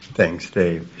Thanks,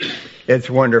 Dave. It's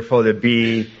wonderful to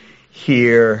be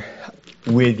here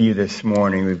with you this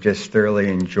morning. We've just thoroughly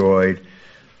enjoyed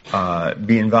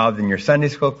being involved in your Sunday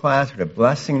school class. What a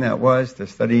blessing that was to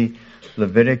study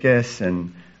Leviticus,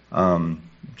 and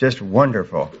just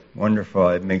wonderful.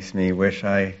 It makes me wish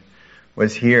I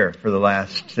was here for the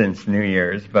last since New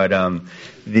Year's, but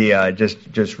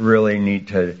just really neat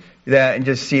to do that and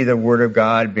just see the Word of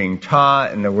God being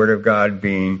taught and the Word of God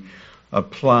being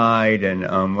applied,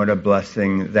 and what a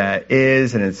blessing that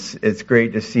is. And it's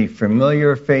great to see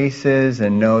familiar faces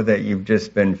and know that you've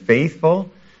just been faithful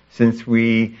since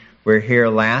we were here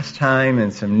last time,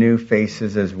 and some new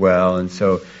faces as well. And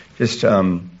so just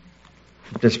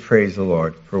praise the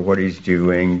Lord for what He's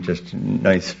doing. Just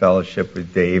nice fellowship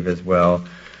with Dave as well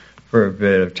for a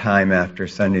bit of time after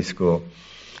Sunday school.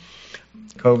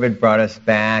 COVID brought us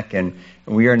back, and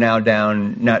we are now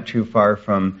down not too far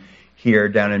from here,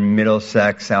 down in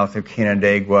Middlesex, south of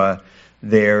Canandaigua.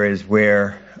 There is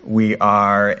where we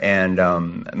are, and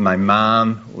my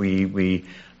mom, we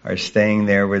are staying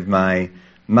there with my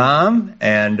mom,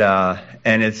 and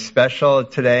it's special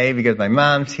today because my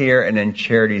mom's here, and then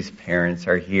Charity's parents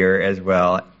are here as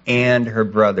well, and her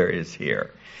brother is here.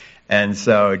 And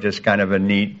so just kind of a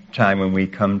neat time when we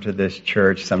come to this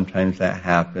church. Sometimes that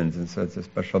happens, and so it's a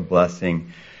special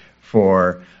blessing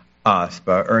for us.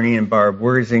 But Ernie and Barb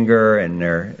Werzinger, and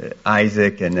their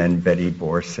Isaac, and then Betty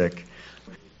Borsick.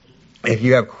 If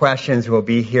you have questions, we'll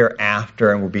be here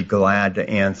after, and we'll be glad to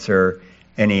answer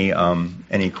any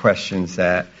questions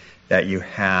that you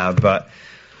have. But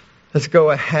let's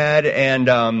go ahead, and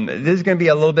this is going to be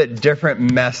a little bit different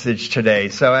message today.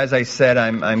 So as I said,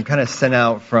 I'm kind of sent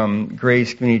out from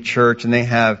Grace Community Church, and they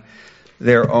have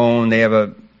they have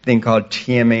a thing called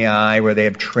TMAI, where they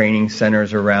have training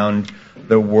centers around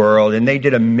the world, and they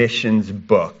did a missions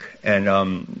book, and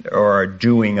or are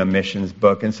doing a missions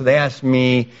book. And so they asked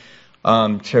me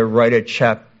to write a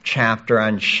chapter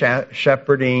on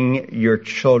shepherding your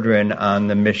children on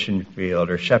the mission field,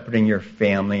 or shepherding your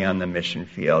family on the mission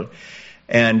field.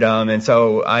 And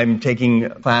so I'm taking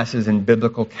classes in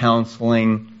biblical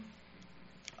counseling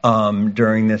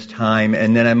during this time,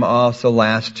 and then I'm also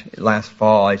last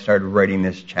fall I started writing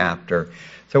this chapter.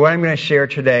 So what I'm going to share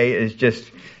today is just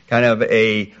kind of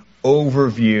a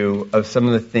overview of some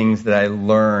of the things that I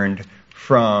learned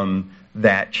from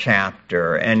that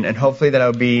chapter, and hopefully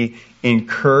that'll be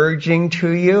encouraging to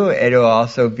you. It'll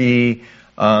also be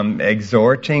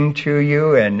exhorting to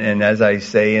you, and as I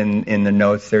say in the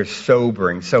notes, they're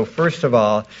sobering. So first of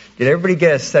all, did everybody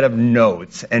get a set of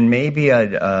notes? And maybe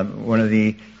one of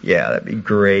the, that'd be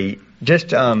great.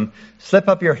 Just slip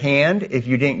up your hand if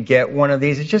you didn't get one of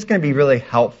these. It's just going to be really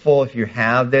helpful if you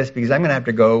have this, because I'm going to have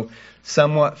to go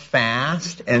somewhat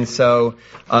fast, and so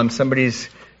somebody's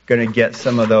going to get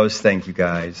some of those. Thank you,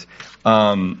 guys.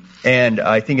 And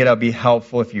I think it'll be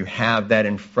helpful if you have that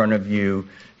in front of you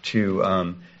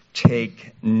to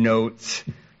take notes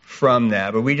from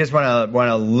that. But we just want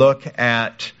to look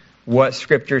at what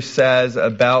Scripture says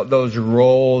about those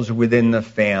roles within the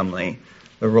family.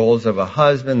 The roles of a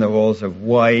husband, the roles of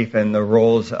wife, and the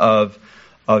roles of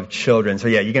children. So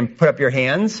you can put up your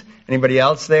hands. Anybody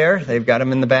else there? They've got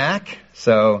them in the back.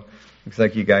 So looks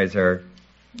like you guys are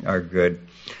good.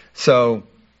 So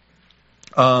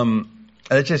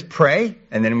let's just pray,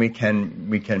 and then we can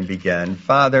begin.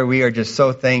 Father, we are just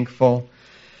so thankful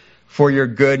for your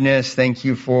goodness. Thank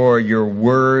you for your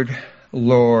word,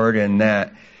 Lord, and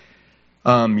that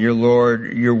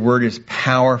your word is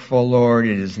powerful, Lord.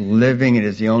 It is living. It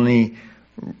is the only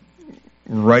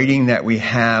writing that we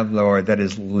have, Lord, that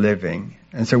is living.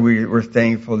 And so we're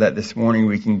thankful that this morning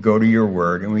we can go to your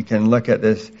word, and we can look at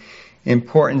this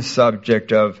important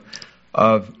subject of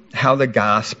how the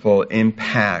gospel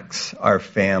impacts our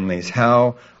families,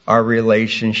 how our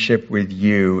relationship with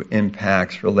you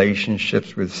impacts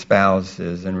relationships with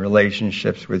spouses and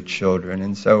relationships with children.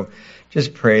 And so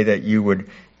just pray that you would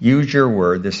use your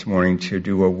word this morning to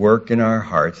do a work in our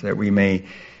hearts, that we may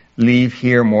leave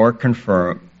here more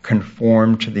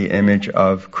conformed to the image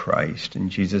of Christ. In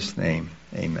Jesus' name,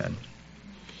 amen.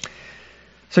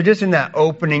 So just in that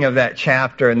opening of that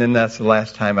chapter, and then that's the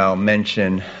last time I'll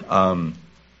mention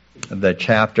the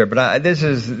chapter, but this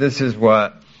is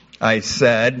what I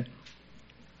said.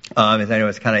 As I know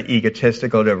it's kind of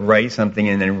egotistical to write something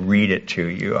and then read it to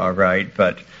you, all right?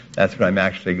 But that's what I'm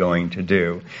actually going to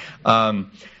do.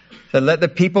 So let the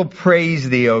people praise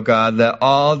thee, O God. Let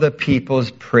all the peoples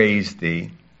praise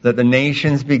thee. Let the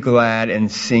nations be glad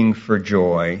and sing for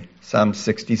joy. Psalm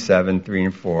 67, 3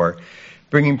 and 4.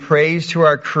 Bringing praise to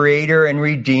our Creator and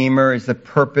Redeemer is the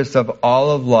purpose of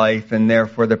all of life, and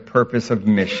therefore the purpose of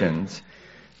missions.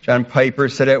 John Piper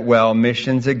said it well,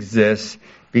 missions exist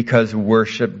because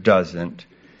worship doesn't.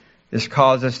 This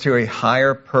calls us to a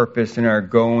higher purpose in our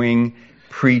going,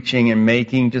 preaching, and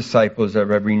making disciples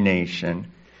of every nation.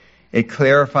 It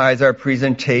clarifies our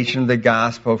presentation of the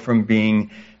gospel from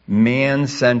being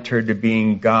man-centered to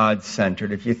being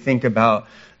God-centered. If you think about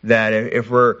that, if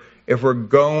we're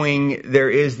going, there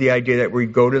is the idea that we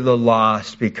go to the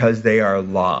lost because they are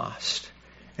lost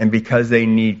and because they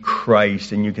need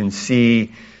Christ. And you can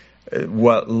see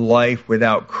what life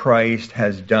without Christ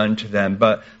has done to them.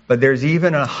 But there's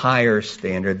even a higher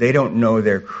standard. They don't know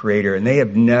their Creator, and they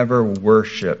have never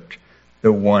worshipped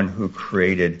the one who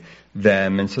created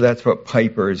them. And so that's what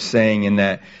Piper is saying in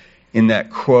that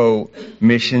quote,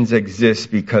 missions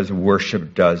exist because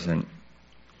worship doesn't.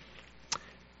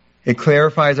 It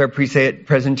clarifies our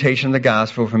presentation of the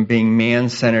gospel from being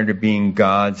man-centered to being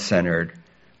God-centered.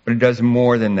 But it does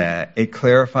more than that. It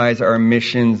clarifies our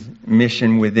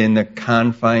mission within the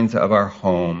confines of our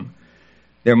home.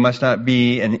 There must not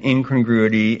be an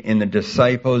incongruity in the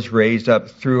disciples raised up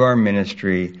through our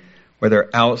ministry, whether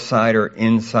outside or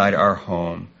inside our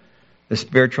home. The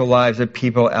spiritual lives of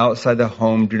people outside the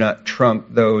home do not trump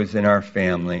those in our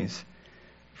families.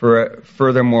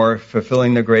 Furthermore,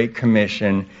 fulfilling the Great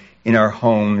Commission in our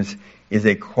homes is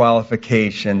a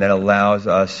qualification that allows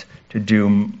us to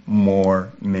do more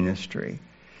ministry.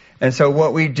 And so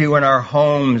what we do in our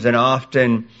homes, and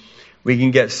often we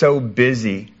can get so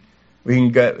busy,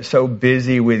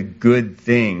 with good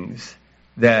things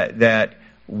that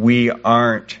we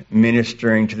aren't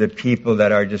ministering to the people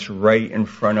that are just right in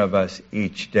front of us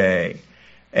each day.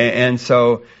 And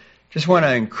so just want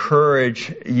to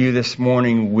encourage you this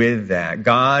morning with that.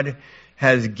 God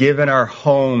has given our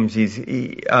homes, He's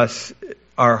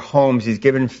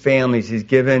given families, He's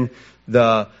given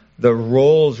the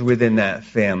roles within that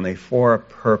family for a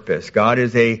purpose. God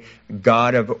is a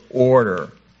God of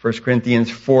order. 1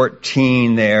 Corinthians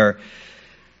 14 there,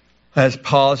 as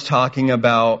Paul's talking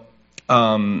about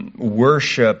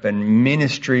worship and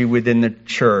ministry within the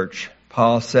church,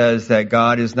 Paul says that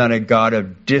God is not a God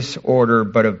of disorder,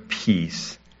 but of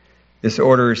peace. This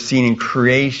order is seen in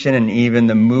creation and even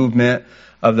the movement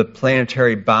of the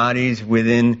planetary bodies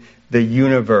within the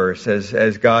universe,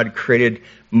 as God created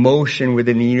motion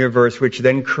within the universe, which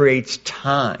then creates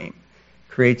time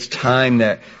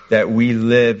that we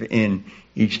live in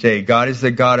each day. God is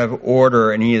the God of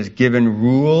order, and He has given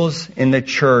rules in the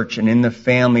church and in the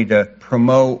family to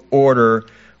promote order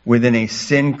within a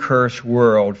sin-cursed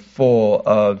world full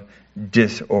of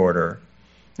disorder.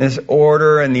 This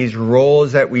order and these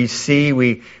roles that we see,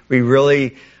 we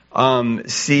really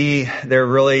see, they're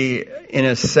really, in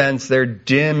a sense, they're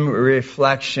dim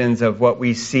reflections of what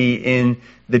we see in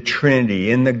the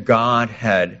Trinity, in the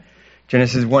Godhead.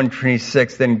 Genesis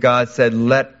 1:26, then God said,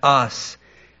 let us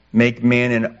make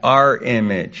man in our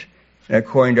image, and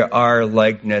according to our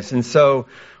likeness. And so,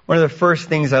 one of the first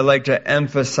things I like to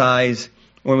emphasize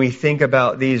when we think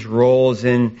about these roles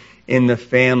in the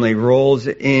family, roles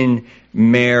in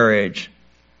marriage,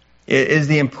 is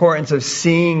the importance of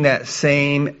seeing that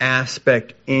same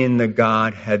aspect in the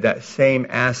Godhead, that same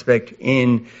aspect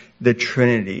in the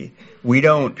Trinity. We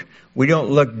don't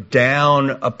look down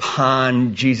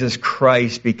upon Jesus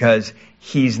Christ because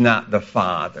He's not the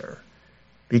Father,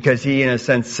 because He, in a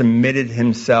sense, submitted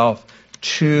Himself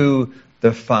to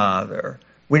the Father.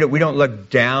 We don't look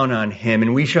down on Him,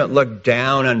 and we shouldn't look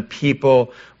down on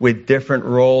people with different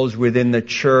roles within the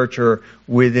church or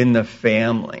within the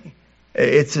family.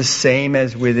 It's the same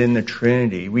as within the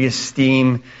Trinity. We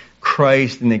esteem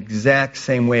Christ in the exact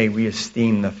same way we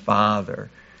esteem the Father.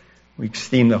 We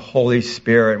esteem the Holy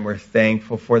Spirit, and we're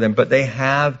thankful for them. But they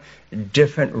have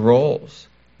different roles.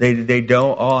 They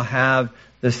don't all have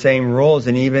the same roles.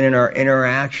 And even in our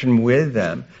interaction with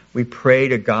them, we pray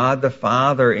to God the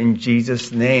Father in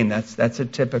Jesus' name. That's a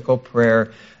typical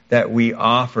prayer that we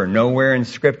offer. Nowhere in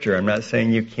Scripture, I'm not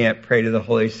saying you can't pray to the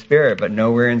Holy Spirit, but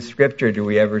nowhere in Scripture do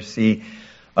we ever see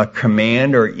a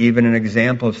command or even an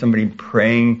example of somebody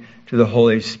praying to the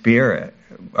Holy Spirit.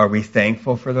 Are we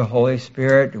thankful for the Holy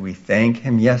Spirit? Do we thank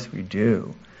Him? Yes, we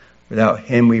do. Without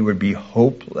Him, we would be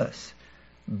hopeless.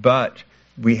 But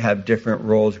we have different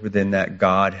roles within that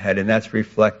Godhead, and that's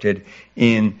reflected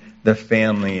in the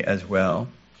family as well.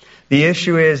 The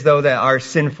issue is, though, that our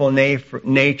sinful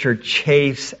nature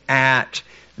chafes at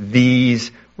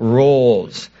these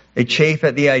roles. They chafe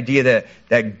at the idea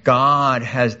that God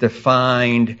has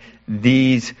defined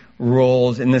these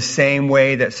roles in the same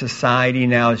way that society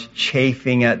now is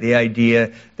chafing at the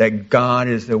idea that God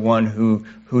is the one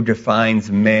who defines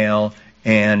male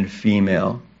and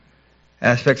female.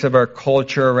 Aspects of our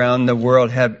culture around the world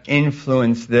have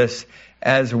influenced this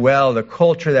as well. The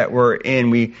culture that we're in,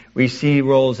 we see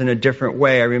roles in a different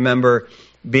way. I remember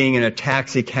being in a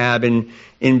taxi cab in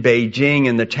Beijing,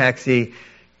 and the taxi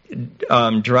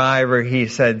driver, he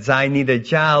said, "Zai ni de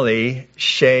jiali,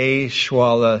 she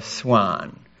shuala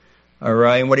swan." All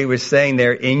right, and what he was saying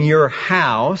there, in your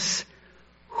house,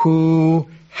 who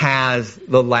has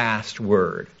the last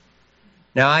word?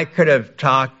 Now, I could have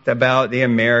talked about the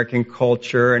American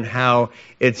culture and how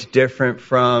it's different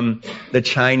from the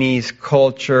Chinese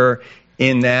culture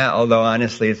in that, although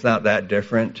honestly it's not that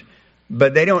different.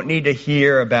 But they don't need to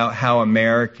hear about how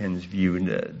Americans view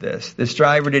this. This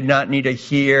driver did not need to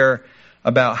hear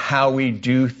about how we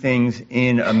do things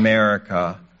in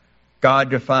America. God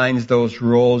defines those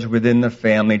roles within the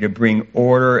family to bring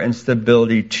order and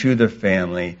stability to the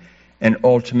family and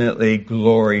ultimately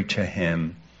glory to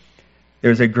Him.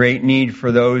 There's a great need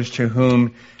for those to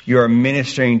whom you are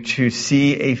ministering to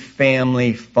see a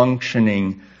family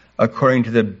functioning according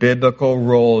to the biblical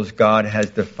roles God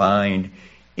has defined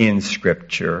in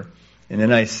Scripture. And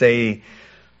then I say,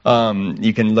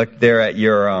 you can look there at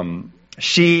your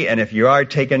sheet, and if you are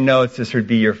taking notes, this would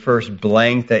be your first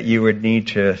blank that you would need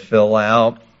to fill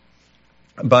out.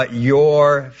 But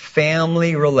your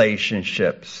family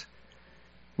relationships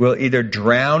will either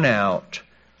drown out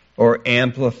or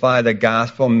amplify the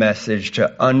gospel message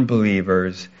to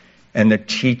unbelievers and the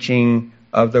teaching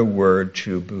of the word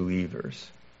to believers.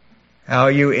 How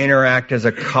you interact as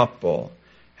a couple,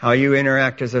 how you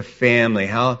interact as a family,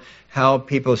 how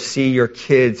people see your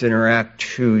kids interact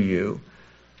to you,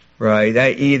 right?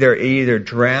 That either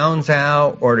drowns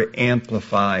out or it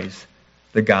amplifies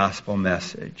the gospel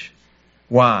message.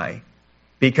 Why?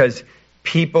 Because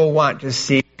people want to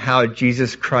see how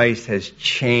Jesus Christ has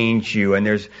changed you, and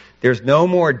there's no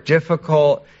more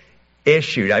difficult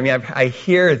issue. I mean, I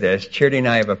hear this. Charity and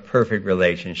I have a perfect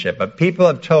relationship, but people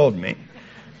have told me,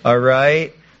 all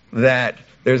right, that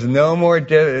there's no more,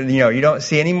 you don't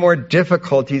see any more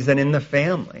difficulties than in the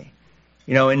family,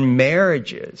 in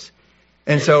marriages.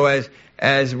 And so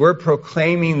as we're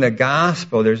proclaiming the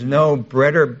gospel, there's no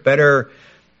better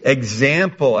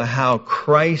example of how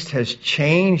Christ has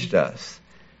changed us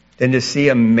than to see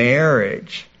a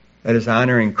marriage that is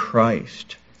honoring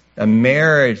Christ. A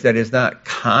marriage that is not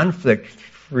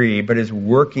conflict-free, but is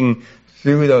working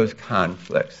through those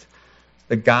conflicts.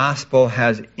 The gospel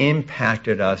has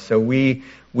impacted us, so we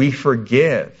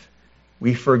forgive.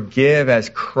 We forgive as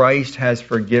Christ has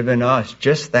forgiven us.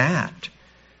 Just that.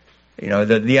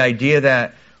 The idea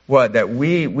that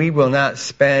we will not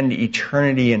spend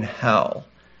eternity in hell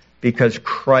because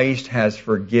Christ has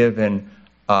forgiven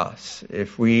us.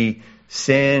 If we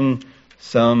sin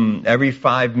every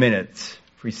 5 minutes,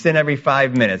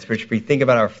 which if we think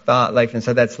about our thought life, and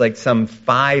so that's like some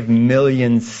 5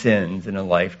 million sins in a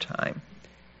lifetime,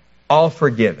 all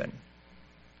forgiven.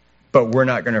 But we're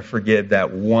not going to forgive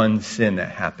that one sin that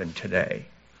happened today.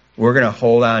 We're going to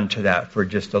hold on to that for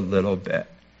just a little bit,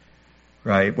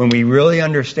 right? When we really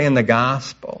understand the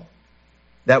gospel,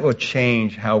 that will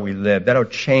change how we live. That'll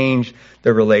change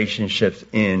the relationships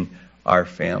in our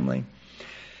family.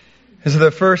 And so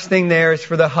the first thing there is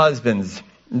for the husbands.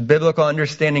 Biblical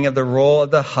understanding of the role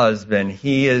of the husband.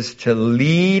 He is to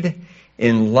lead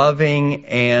in loving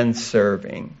and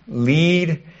serving.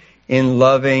 Lead in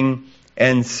loving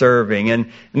and serving.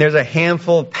 And there's a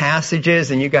handful of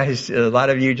passages, and you guys, a lot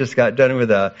of you just got done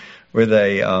with a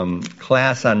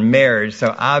class on marriage,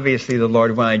 so obviously the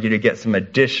Lord wanted you to get some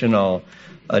additional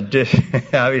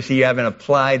obviously you haven't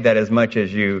applied that as much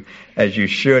as you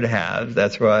should have.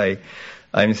 That's why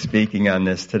I'm speaking on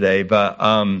this today. But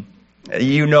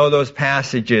those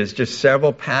passages, just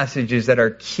several passages that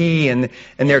are key, and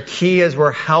they're key as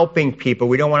we're helping people.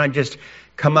 We don't want to just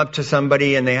come up to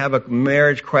somebody and they have a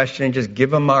marriage question and just give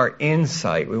them our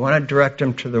insight. We want to direct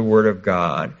them to the Word of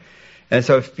God. And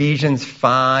so Ephesians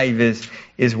 5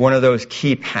 is one of those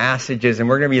key passages, and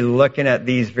we're going to be looking at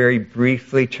these very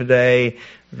briefly today,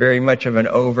 very much of an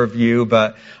overview,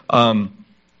 but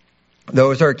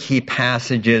those are key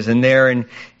passages. And there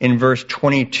in verse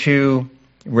 22,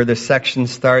 where the section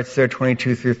starts there,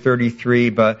 22 through 33,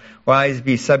 but wives,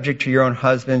 be subject to your own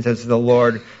husbands as the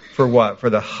Lord. For what? For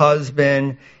the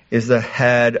husband is the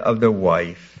head of the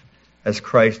wife, as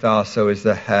Christ also is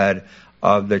the head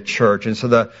of the church. And so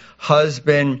the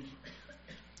husband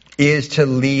is to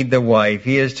lead the wife.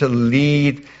 He is to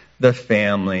lead the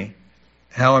family.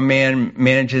 How a man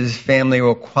manages his family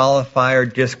will qualify or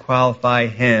disqualify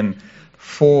him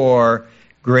for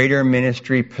greater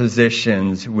ministry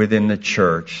positions within the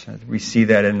church. We see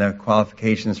that in the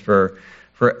qualifications for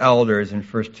elders in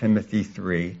 1 Timothy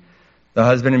 3. The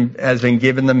husband has been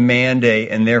given the mandate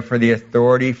and therefore the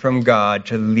authority from God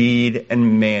to lead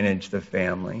and manage the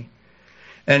family.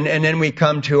 And then we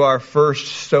come to our first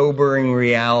sobering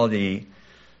reality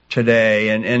today,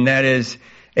 and that is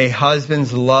a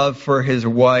husband's love for his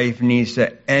wife needs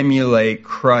to emulate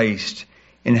Christ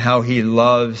in how he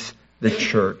loves the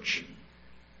church.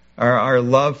 Our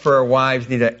love for our wives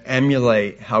need to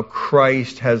emulate how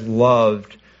Christ has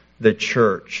loved the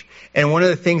church. And one of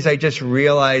the things I just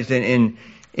realized in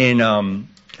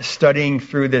studying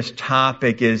through this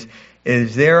topic is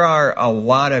there are a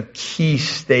lot of key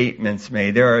statements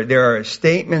made. There are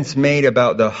statements made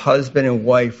about the husband and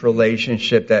wife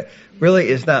relationship that really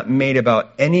is not made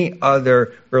about any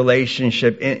other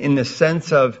relationship in the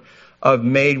sense of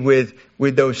made with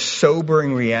those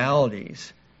sobering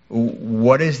realities.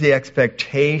 What is the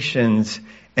expectations,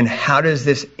 and how does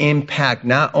this impact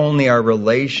not only our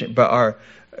relation, but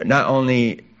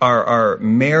our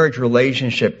marriage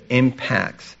relationship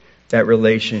impacts that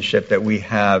relationship that we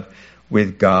have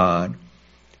with God.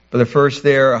 But the first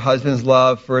there, a husband's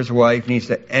love for his wife needs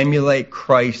to emulate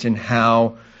Christ in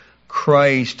how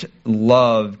Christ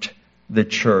loved the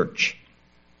church.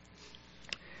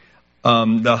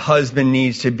 The husband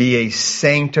needs to be a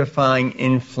sanctifying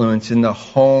influence in the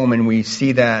home, and we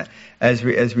see that as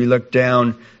we look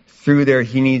down through there.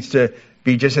 He needs to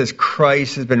be just as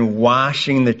Christ has been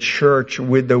washing the church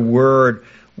with the Word.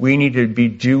 We need to be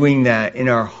doing that in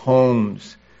our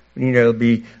homes. We need to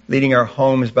be leading our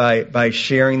homes by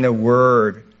sharing the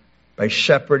Word, by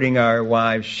shepherding our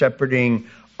wives, shepherding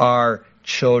our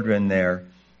children there.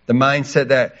 The mindset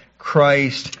that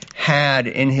Christ had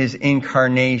in his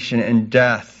incarnation and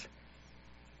death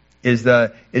is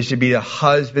to be the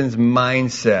husband's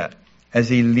mindset as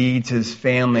he leads his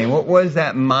family. And what was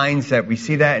that mindset? We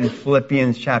see that in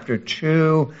Philippians chapter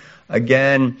 2.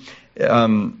 Again,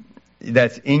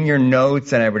 that's in your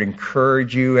notes, and I would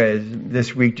encourage you as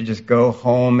this week to just go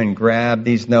home and grab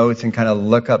these notes and kind of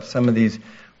look up some of these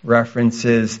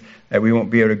references that we won't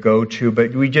be able to go to.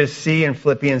 But we just see in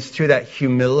Philippians 2 that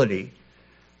humility,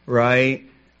 right?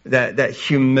 That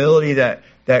humility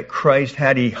that Christ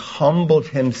had. He humbled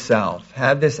himself.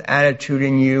 Have this attitude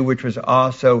in you, which was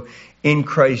also in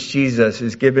Christ Jesus,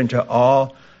 is given to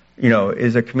all,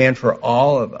 is a command for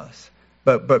all of us.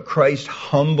 But Christ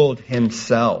humbled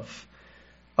himself.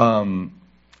 A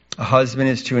husband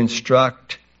is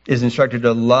instructed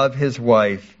to love his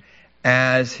wife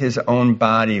as his own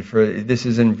body. For this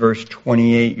is in verse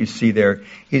 28, you see there.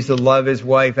 He's to love his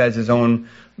wife as his own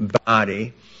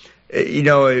body.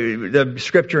 The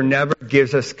scripture never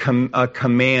gives us a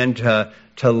command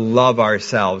to love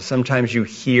ourselves. Sometimes you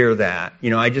hear that.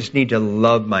 I just need to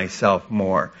love myself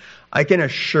more. I can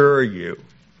assure you,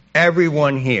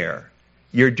 everyone here,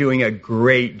 you're doing a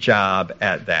great job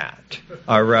at that.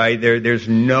 All right? There's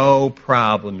no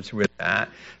problems with that.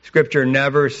 Scripture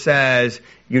never says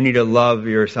you need to love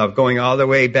yourself. Going all the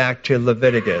way back to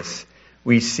Leviticus,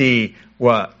 we see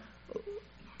what?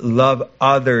 Love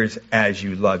others as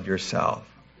you love yourself.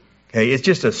 Okay? It's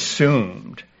just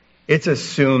assumed. It's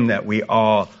assumed that we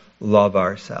all love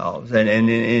ourselves.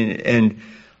 And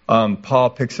Paul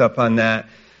picks up on that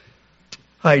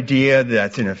idea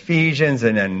that's in Ephesians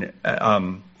and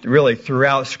then really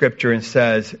throughout Scripture, and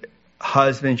says,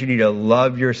 husbands, you need to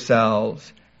love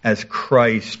yourselves as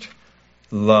Christ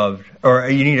loved, or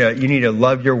you need to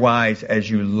love your wives as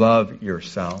you love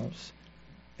yourselves.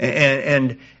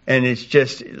 And it's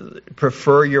just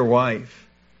prefer your wife,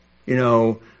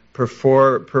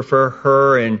 prefer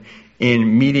her in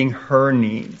meeting her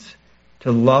needs,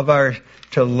 to love our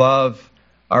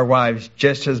wives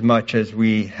just as much as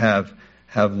we have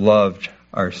loved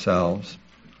ourselves.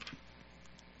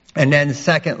 And then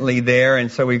secondly there,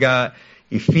 and so we got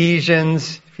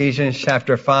Ephesians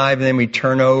chapter 5, and then we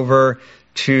turn over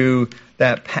to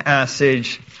that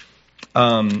passage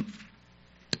in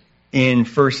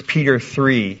 1 Peter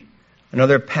 3,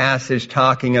 another passage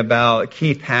talking about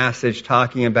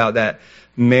that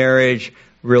marriage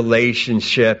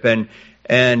relationship.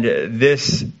 And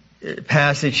this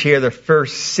passage here, the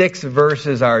first 6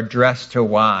 verses are addressed to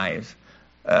wives.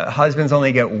 Husbands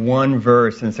only get 1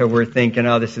 verse, and so we're thinking,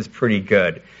 this is pretty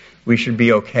good. We should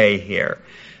be okay here.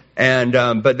 And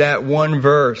but that 1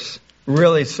 verse,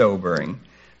 really sobering.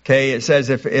 Okay, it says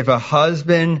if a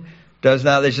husband does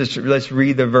not, let's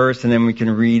read the verse and then we can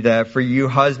read that. For you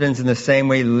husbands, in the same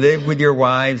way, live with your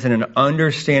wives in an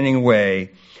understanding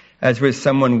way, as with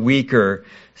someone weaker,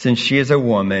 since she is a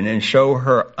woman, and show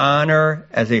her honor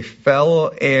as a fellow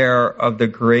heir of the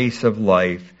grace of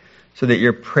life, so that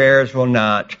your prayers will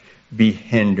not be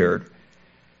hindered.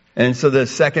 And so the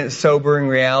second sobering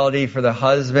reality for the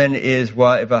husband is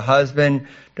what? If a husband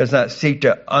does not seek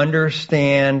to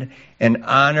understand and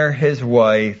honor his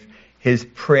wife, his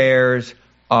prayers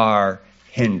are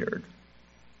hindered.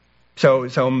 So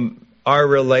our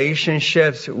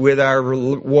relationships with our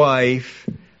wife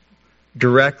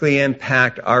directly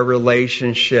impact our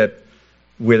relationship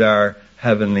with our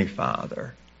Heavenly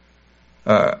Father.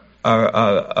 A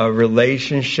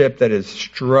relationship that is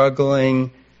struggling,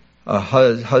 a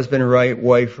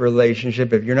husband-wife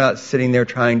relationship, if you're not sitting there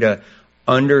trying to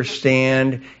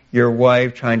understand your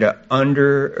wife, trying to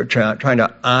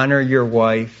honor your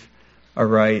wife, all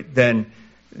right, then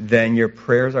your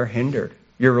prayers are hindered.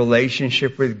 Your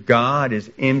relationship with God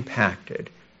is impacted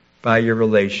by your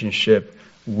relationship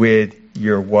with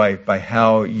your wife, by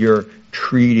how you're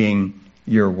treating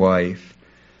your wife.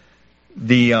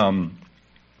 The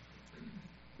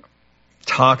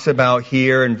talks about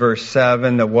here in verse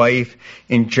 7, the wife,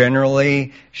 in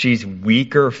generally, she's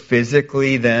weaker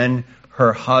physically than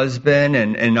her husband,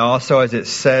 and also as it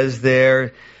says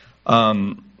there,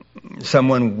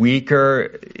 someone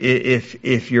weaker,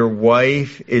 if your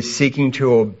wife is seeking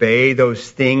to obey those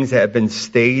things that have been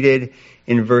stated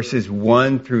in verses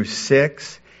 1 through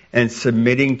 6 and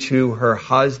submitting to her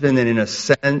husband, then in a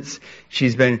sense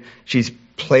she's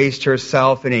placed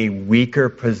herself in a weaker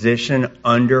position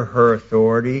under her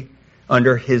authority,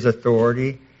 under his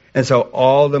authority. And so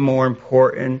all the more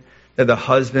important that the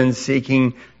husband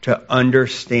seeking to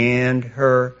understand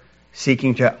her,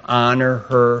 seeking to honor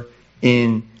her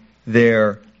in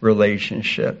their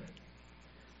relationship.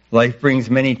 Life brings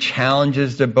many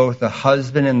challenges to both the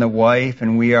husband and the wife,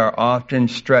 and we are often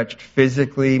stretched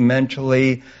physically,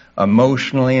 mentally,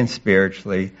 emotionally, and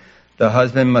spiritually. The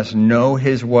husband must know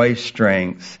his wife's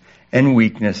strengths and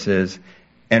weaknesses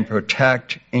and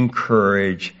protect,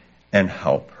 encourage, and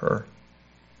help her.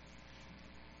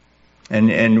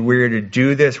 And we're to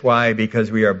do this, why?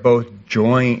 Because we are both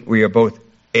joint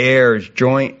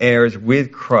heirs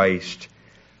with Christ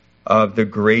of the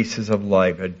graces of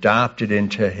life, adopted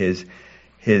into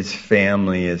his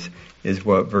family is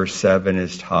what verse 7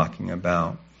 is talking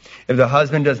about. If the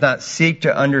husband does not seek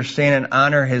to understand and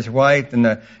honor his wife, then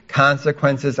the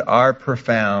consequences are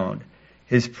profound.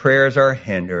 His prayers are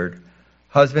hindered.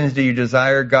 Husbands, do you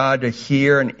desire God to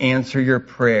hear and answer your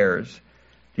prayers?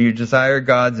 Do you desire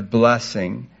God's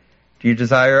blessing? Do you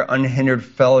desire unhindered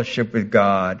fellowship with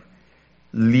God?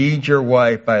 Lead your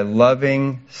wife by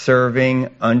loving,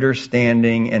 serving,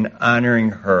 understanding, and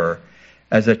honoring her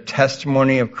as a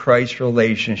testimony of Christ's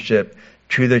relationship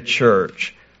to the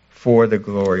church for the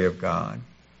glory of God.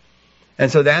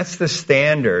 And so that's the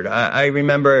standard. I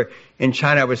remember in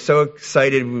China, I was so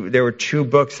excited. There were 2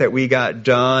 books that we got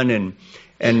done,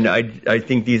 and I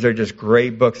think these are just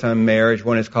great books on marriage.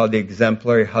 One is called The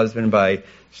Exemplary Husband by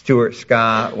Stuart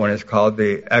Scott. One is called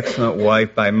The Excellent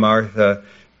Wife by Martha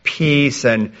Peace.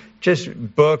 And just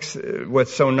books,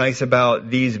 what's so nice about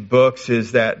these books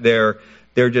is that they're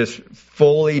just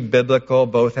fully biblical.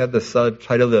 Both have the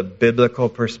subtitle, The Biblical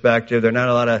Perspective. There are not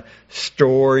a lot of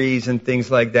stories and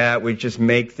things like that, which just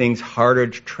make things harder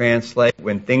to translate.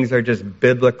 When things are just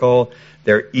biblical,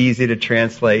 they're easy to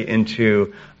translate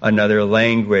into another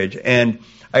language. And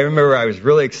I remember I was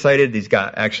really excited. These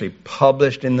got actually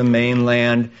published in the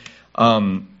mainland.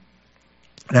 And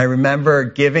I remember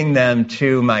giving them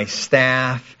to my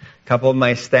staff, a couple of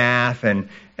my staff, and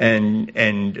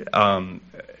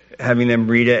having them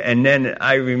read it. And then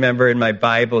I remember in my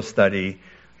Bible study,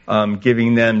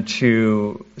 giving them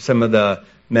to some of the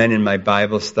men in my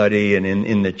Bible study and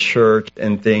in the church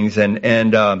and things.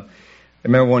 And I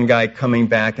remember one guy coming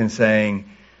back and saying,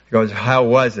 he goes, "How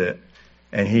was it?"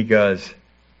 And he goes,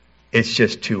 "It's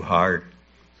just too hard."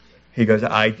 He goes,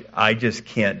 I just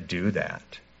can't do that.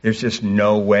 There's just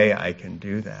no way I can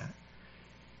do that.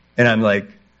 And I'm like,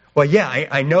 well, yeah,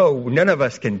 I know none of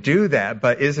us can do that,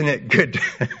 but isn't it good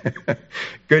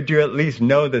good to at least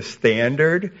know the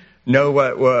standard, know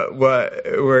what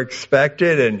we're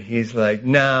expected? And he's like,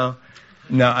 no,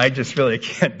 I just really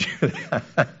can't do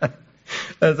that.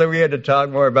 And so we had to talk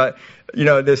more about,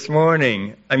 this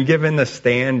morning, I'm given the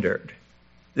standard.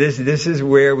 This is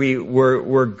where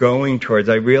we're going towards.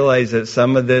 I realize that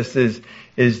some of this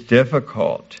is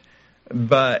difficult.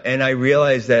 And I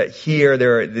realize that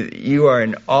here you are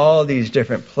in all these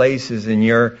different places in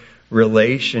your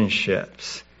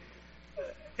relationships.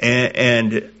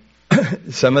 And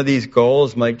some of these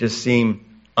goals might just seem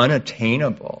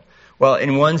unattainable. Well,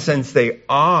 in one sense they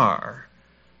are.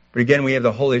 But again, we have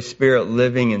the Holy Spirit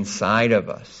living inside of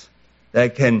us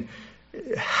that can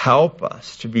help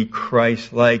us to be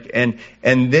Christ-like. And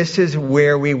this is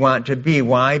where we want to be.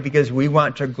 Why? Because we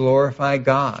want to glorify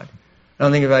God. I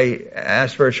don't think if I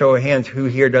ask for a show of hands, who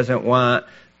here doesn't want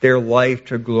their life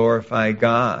to glorify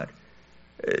God?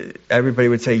 Everybody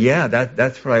would say, yeah,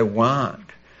 that's what I want.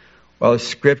 Well,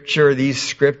 these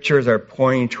scriptures are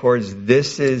pointing towards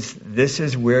this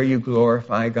is where you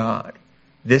glorify God.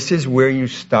 This is where you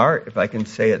start, if I can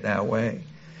say it that way.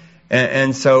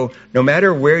 And so no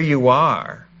matter where you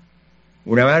are,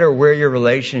 no matter where your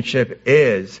relationship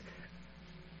is,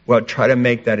 well, try to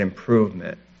make that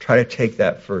improvement. Try to take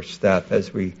that first step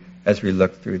as we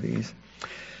look through these.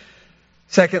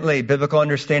 Secondly, biblical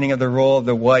understanding of the role of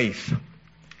the wife.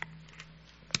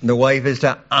 The wife is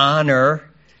to honor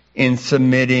in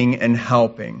submitting and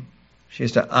helping. She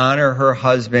is to honor her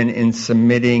husband in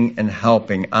submitting and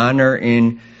helping. Honor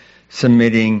in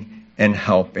submitting and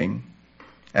helping.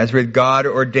 As with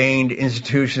God-ordained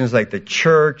institutions like the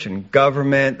church and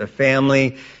government, the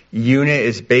family unit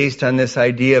is based on this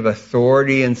idea of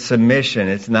authority and submission.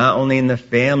 It's not only in the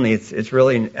family, it's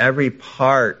really in every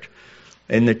part.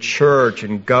 In the church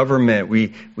and government,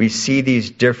 we see these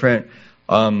different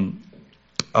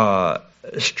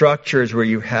structures where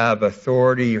you have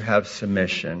authority, you have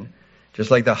submission.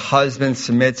 Just like the husband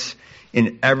submits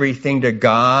in everything to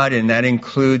God, and that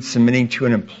includes submitting to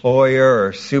an employer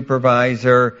or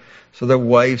supervisor. So the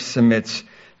wife submits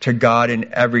to God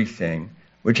in everything,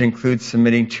 which includes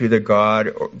submitting to the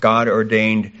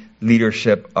God-ordained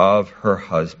leadership of her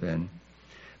husband.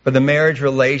 But the marriage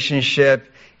relationship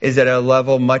is at a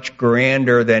level much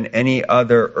grander than any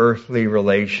other earthly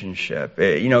relationship.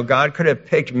 God could have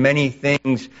picked many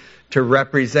things to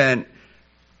represent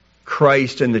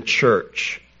Christ and the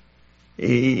church.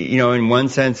 In one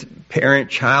sense,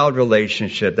 parent-child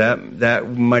relationship, that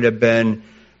might have been,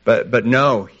 but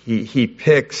no, he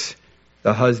picks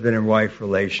the husband and wife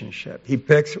relationship. He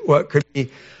picks what could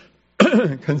be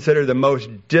considered the most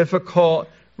difficult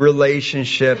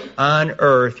relationship on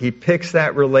earth. He picks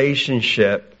that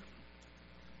relationship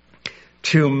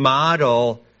to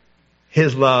model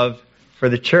his love for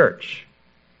the church.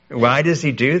 Why does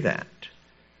he do that?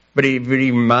 But he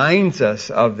reminds us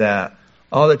of that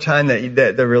all the time,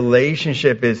 that the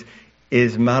relationship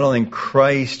is modeling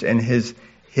Christ and his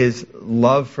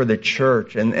love for the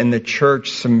church, and the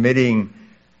church submitting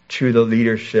to the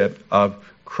leadership of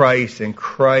Christ, and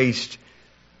Christ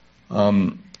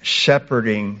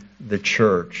shepherding the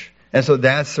church. And so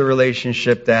that's the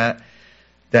relationship that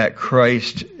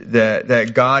Christ,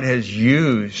 that God has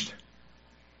used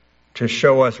to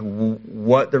show us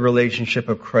what the relationship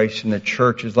of Christ and the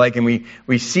church is like. And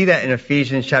we see that in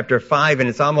Ephesians chapter 5, and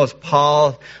it's almost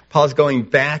Paul's going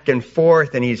back and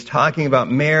forth, and he's talking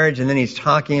about marriage, and then he's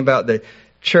talking about the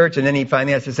church, and then he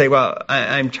finally has to say, well,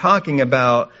 I'm talking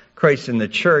about Christ and the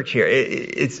church here.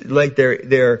 It's like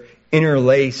they're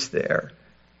interlaced there.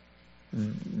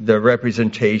 The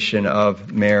representation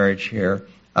of marriage here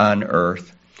on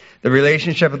earth. The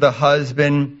relationship of the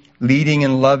husband leading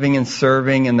and loving and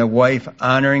serving, and the wife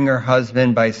honoring her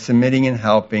husband by submitting and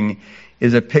helping,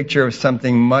 is a picture of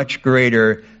something much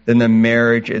greater than the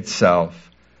marriage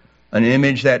itself. An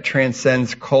image that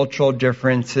transcends cultural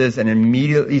differences and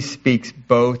immediately speaks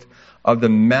both of the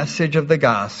message of the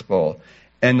gospel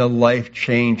and the life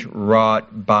change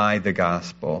wrought by the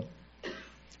gospel.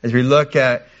 As we look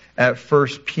at 1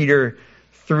 Peter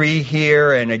 3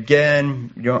 here, and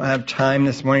again, you don't have time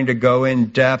this morning to go in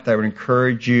depth. I would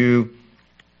encourage you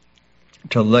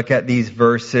to look at these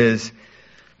verses.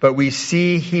 But we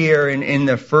see here in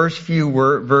the first few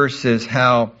verses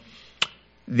how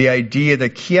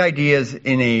the key ideas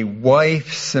in a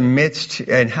wife submits to,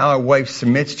 and how a wife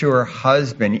submits to her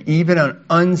husband, even an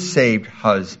unsaved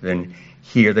husband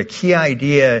here. The key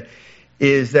idea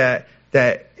is that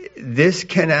this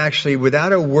can actually,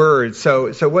 without a word,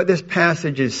 so what this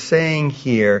passage is saying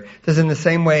here, is in the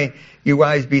same way, you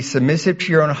wives, be submissive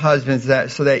to your own husbands,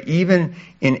 so that even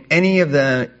if any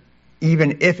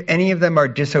of them are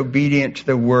disobedient to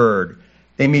the word,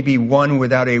 they may be won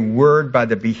without a word by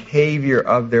the behavior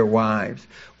of their wives.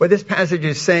 What this passage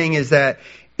is saying is that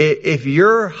if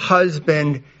your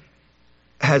husband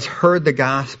has heard the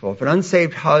gospel, if an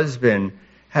unsaved husband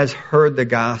has heard the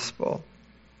gospel,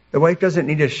 the wife doesn't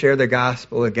need to share the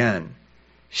gospel again.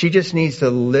 She just needs to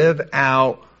live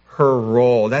out her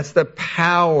role. That's the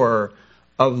power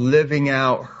of living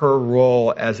out her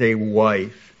role as a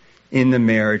wife in the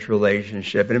marriage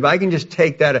relationship. And if I can just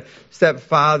take that a step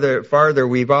farther,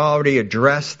 we've already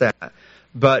addressed that.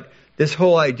 But this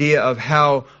whole idea of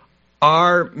how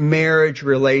our marriage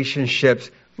relationships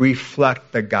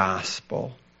reflect the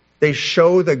gospel. They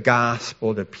show the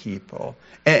gospel to people.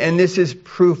 And this is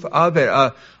proof of it.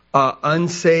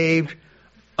 Unsaved,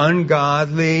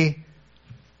 ungodly,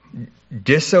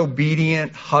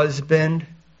 disobedient husband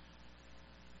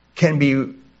can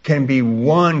be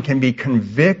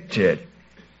convicted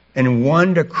and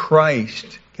won to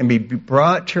Christ, can be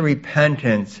brought to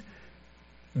repentance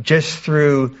just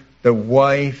through the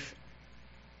wife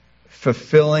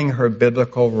fulfilling her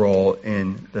biblical role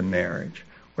in the marriage.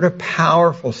 What a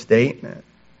powerful statement.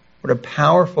 What a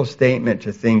powerful statement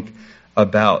to think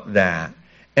about that.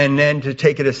 And then to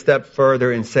take it a step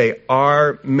further and say,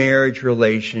 our marriage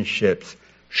relationships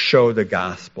show the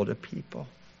gospel to people.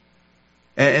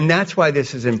 And that's why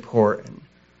this is important.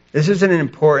 This isn't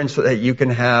important so that you can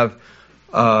have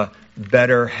a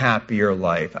better, happier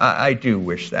life. I do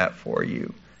wish that for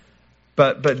you.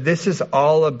 But this is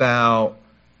all about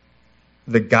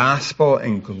the gospel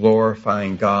and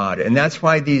glorifying God. And that's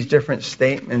why these different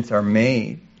statements are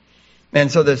made.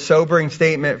 And so the sobering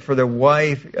statement for the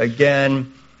wife,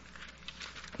 again,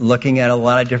 looking at a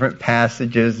lot of different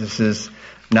passages. This is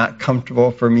not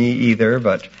comfortable for me either,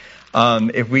 but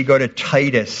if we go to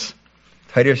Titus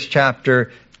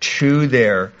chapter 2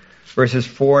 there, verses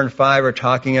 4 and 5 are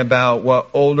talking about what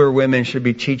older women should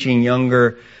be teaching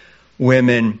younger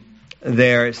women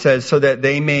there. It says, so that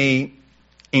they may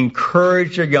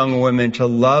encourage their young women to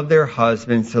love their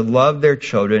husbands, to love their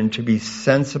children, to be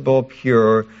sensible,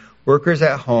 pure, workers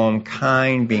at home,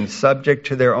 kind, being subject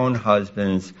to their own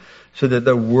husbands, so that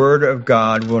the word of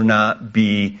God will not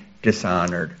be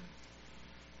dishonored.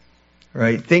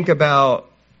 Right? Think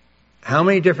about how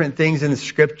many different things in the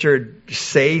Scripture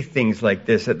say things like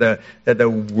this, that the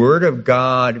word of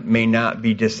God may not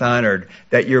be dishonored,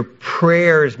 that your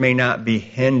prayers may not be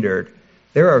hindered.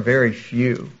 There are very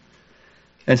few.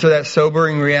 And so that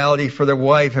sobering reality for the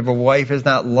wife, if a wife is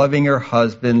not loving her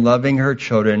husband, loving her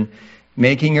children,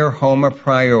 making her home a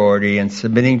priority and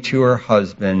submitting to her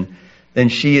husband, then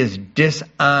she is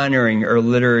dishonoring or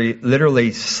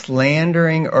literally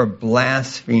slandering or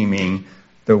blaspheming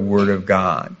the word of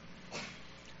God.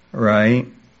 Right?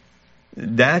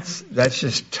 That's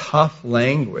just tough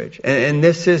language. And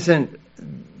this is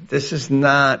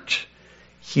not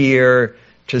here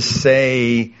to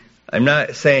say, I'm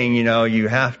not saying, you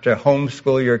have to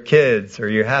homeschool your kids or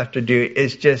you have to do,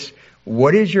 it's just,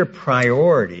 what is your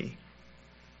priority?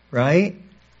 Right?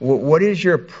 What is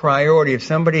your priority? If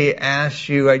somebody asks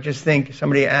you, I just think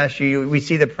somebody asks you, we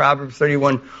see the Proverbs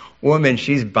 31 woman,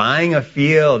 she's buying a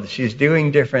field, she's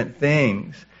doing different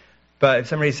things. But if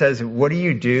somebody says, what do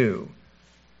you do?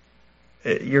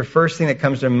 Your first thing that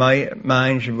comes to my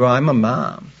mind should be, well, I'm a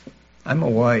mom. I'm a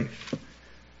wife.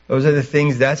 Those are the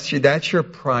things, that's your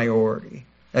priority.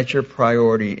 That's your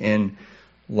priority in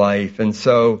life. And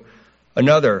so,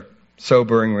 another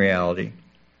sobering reality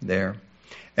there.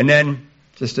 And then,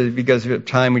 because of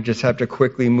time, we just have to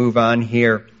quickly move on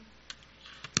here.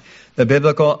 The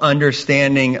biblical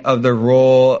understanding of the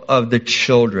role of the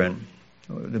children.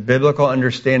 The biblical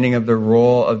understanding of the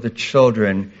role of the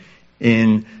children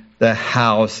in the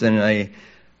house. And I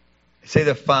say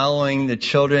the following, the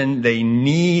children, they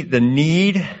need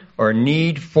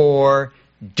for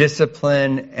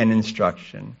discipline and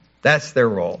instruction. That's their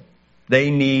role. They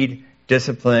need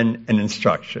discipline and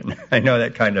instruction. I know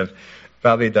that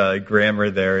probably the grammar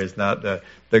there is not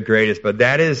the greatest, but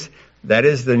that is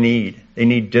the need. They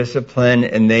need discipline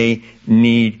and they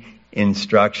need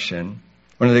instruction.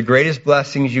 One of the greatest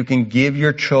blessings you can give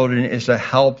your children is to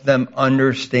help them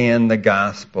understand the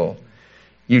gospel.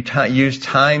 You use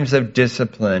times of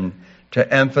discipline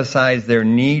to emphasize their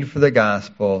need for the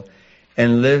gospel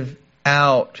and live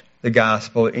out the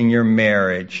gospel in your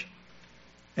marriage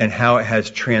and how it has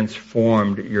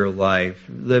transformed your life.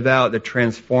 Live out the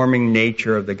transforming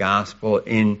nature of the gospel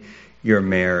in your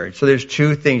marriage. So there's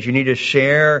two things. You need to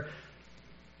share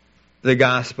the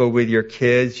gospel with your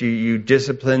kids. You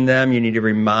discipline them. You need to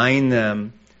remind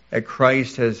them that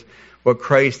what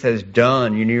Christ has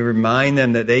done. You need to remind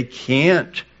them that they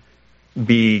can't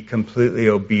be completely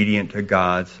obedient to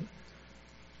God's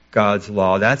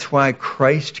law. That's why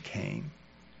Christ came.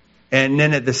 And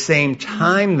then at the same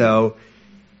time, though,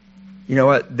 you know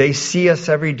what? They see us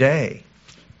every day.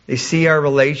 They see our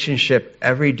relationship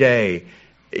every day.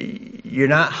 You're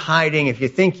not hiding, if you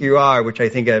think you are, which I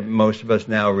think most of us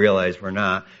now realize we're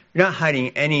not, you're not hiding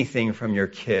anything from your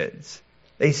kids.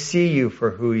 They see you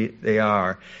for who they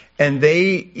are. And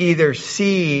they either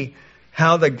see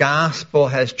how the gospel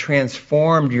has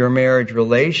transformed your marriage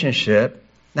relationship,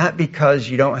 not because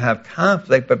you don't have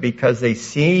conflict, but because they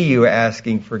see you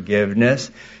asking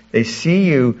forgiveness. They see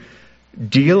you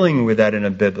dealing with that in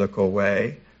a biblical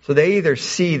way. So they either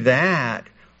see that,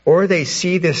 or they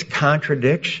see this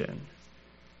contradiction.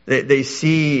 They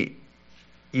see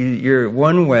you're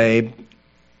one way,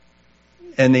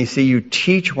 and they see you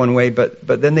teach one way, but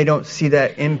then they don't see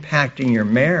that impacting your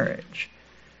marriage.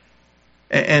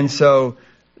 And so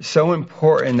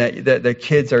important that the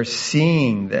kids are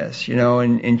seeing this.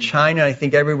 In China, I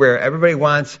think everywhere,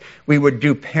 we would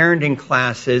do parenting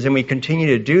classes, and we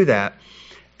continue to do that.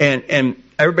 And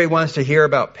everybody wants to hear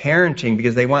about parenting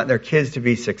because they want their kids to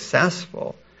be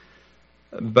successful.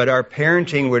 But our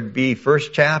parenting would be,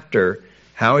 first chapter,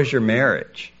 how is your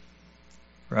marriage?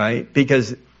 Right?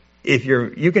 Because if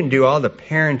you can do all the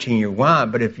parenting you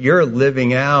want, but if you're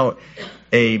living out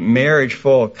a marriage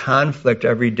full of conflict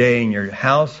every day in your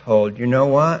household, you know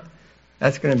what?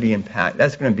 That's going to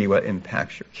be what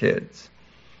impacts your kids.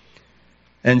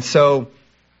 And so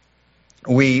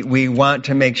we want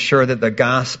to make sure that the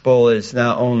gospel is we're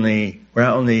not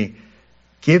only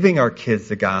giving our kids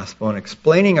the gospel and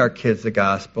explaining our kids the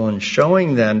gospel and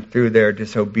showing them through their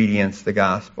disobedience the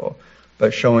gospel,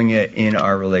 but showing it in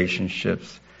our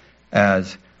relationships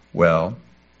as well.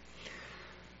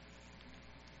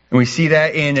 And we see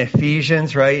that in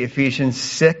Ephesians, right? Ephesians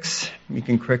 6. You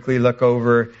can quickly look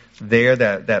over there,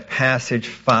 that passage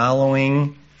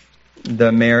following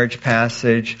the marriage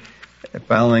passage,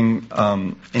 following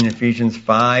in Ephesians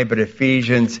 5. But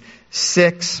Ephesians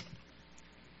 6,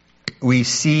 we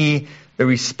see the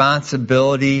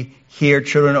responsibility here.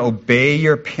 Children, obey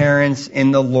your parents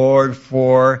in the Lord,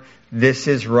 for this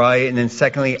is right. And then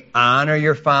secondly, honor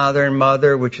your father and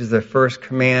mother, which is the first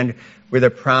command with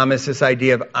a promise. This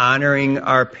idea of honoring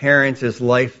our parents is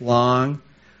lifelong.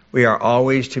 We are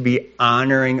always to be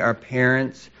honoring our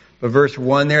parents. But verse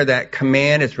 1 there, that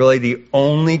command is really the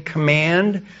only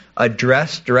command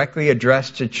directly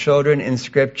addressed to children in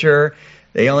Scripture.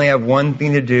 They only have one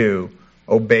thing to do: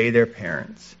 obey their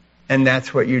parents. And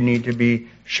that's what you need to be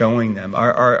showing them.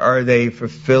 Are they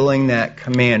fulfilling that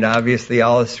command? Obviously,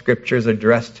 all the Scripture is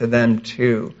addressed to them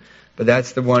too. But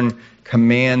that's the one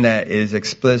command that is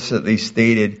explicitly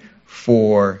stated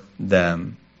for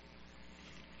them.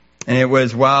 And it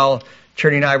was while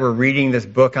Charity and I were reading this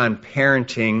book on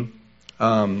parenting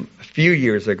a few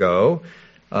years ago,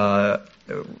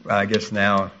 I guess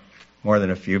now more than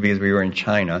a few because we were in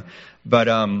China, but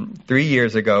 3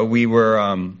 years ago we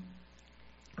were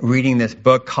reading this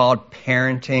book called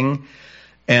Parenting,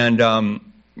 and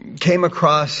came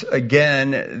across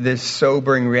again this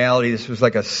sobering reality. This was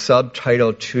like a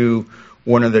subtitle to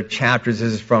one of the chapters.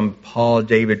 This is from Paul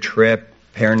David Tripp,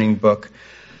 parenting book.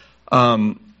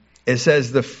 It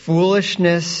says, the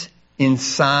foolishness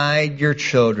inside your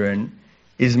children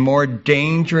is more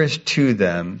dangerous to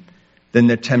them than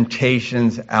the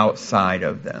temptations outside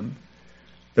of them.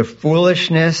 The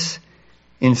foolishness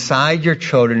inside your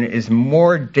children is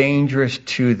more dangerous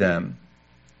to them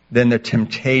than the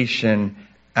temptation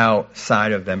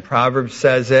outside of them. Proverbs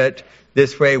says it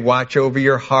this way: watch over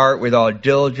your heart with all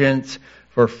diligence,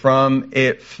 for from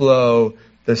it flow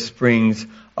the springs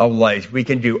of life. We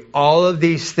can do all of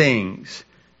these things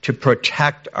to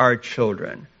protect our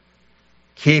children.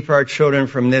 Keep our children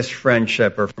from this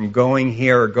friendship or from going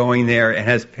here or going there. And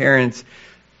as parents,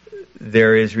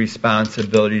 there is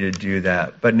responsibility to do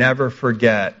that. But never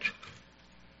forget,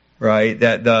 right,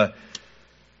 that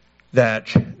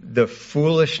the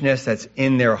foolishness that's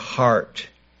in their heart,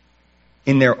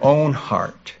 in their own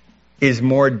heart, is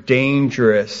more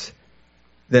dangerous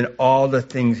than all the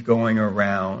things going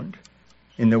around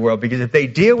in the world. Because if they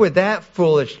deal with that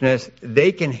foolishness,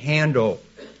 they can handle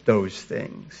those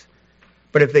things.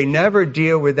 But if they never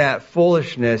deal with that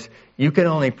foolishness, you can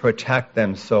only protect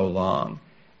them so long.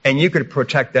 And you could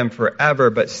protect them forever,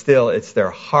 but still it's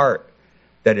their heart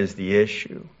that is the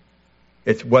issue.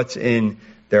 It's what's in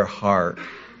their heart.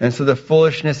 And so the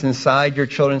foolishness inside your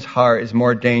children's heart is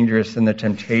more dangerous than the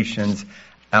temptations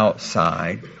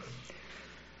outside.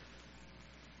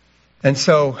 And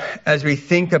so as we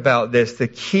think about this, the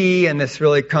key, and this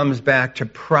really comes back to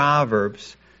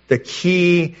Proverbs, the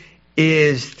key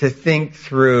is to think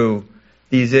through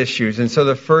these issues. And so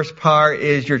the first part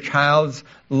is your child's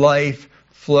life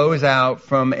flows out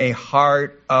from a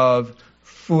heart of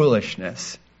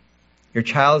foolishness. Your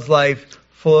child's life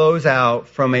flows out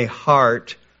from a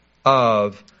heart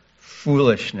of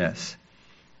foolishness.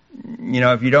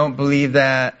 If you don't believe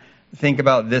that, think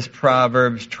about this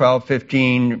Proverbs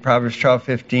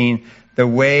 12:15. The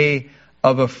way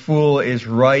of a fool is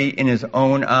right in his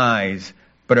own eyes,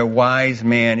 but a wise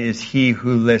man is he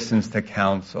who listens to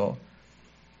counsel.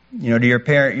 To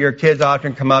your kids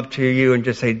often come up to you and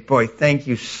just say, boy, thank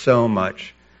you so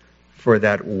much for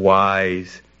that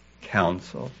wise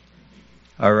counsel.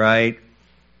 All right?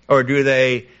 Or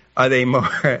are Are they more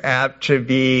apt to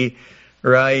be,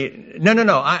 right? No,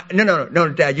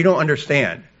 Dad, you don't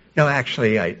understand. No,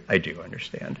 actually, I do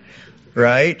understand,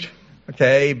 right?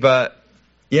 Okay, but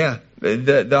yeah,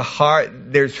 the heart,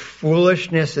 there's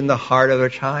foolishness in the heart of a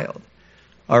child,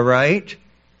 all right?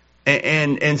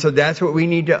 And so that's what we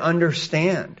need to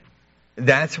understand.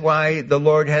 That's why the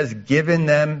Lord has given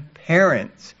them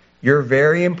parents. You're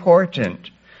very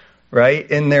important, right,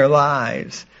 in their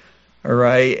lives, all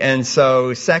right? And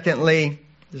so secondly,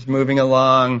 just moving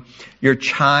along, your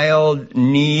child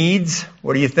needs,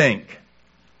 what do you think?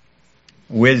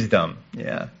 Wisdom,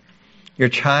 yeah. Your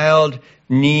child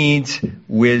needs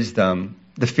wisdom.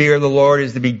 The fear of the Lord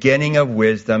is the beginning of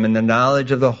wisdom, and the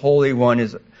knowledge of the Holy One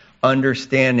is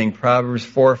understanding. Proverbs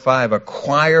 4:5,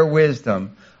 acquire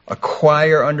wisdom,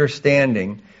 acquire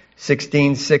understanding.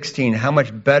 16:16, how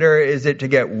much better is it to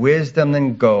get wisdom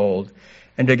than gold,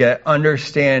 and to get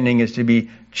understanding is to be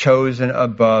chosen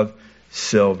above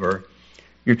silver.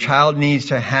 Your child needs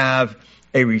to have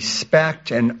a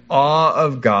respect and awe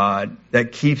of God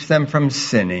that keeps them from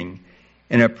sinning,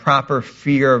 and a proper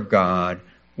fear of God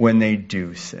when they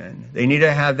do sin. They need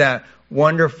to have that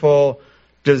wonderful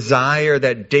desire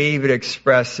that David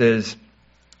expresses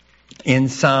in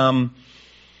Psalm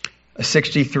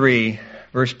 63,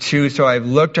 verse 2, so I've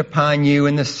looked upon you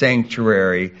in the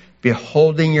sanctuary,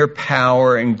 beholding your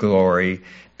power and glory,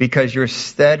 because your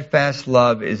steadfast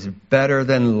love is better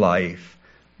than life.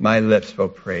 My lips will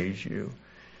praise you.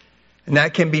 And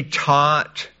that can be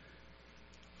taught,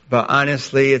 but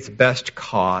honestly, it's best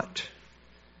caught.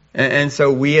 And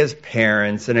so we as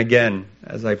parents, and again,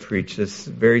 as I preach, this is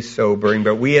very sobering,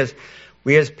 but we as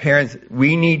parents,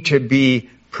 we need to be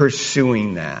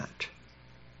pursuing that.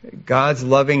 God's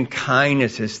loving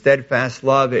kindness, His steadfast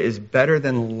love is better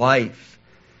than life.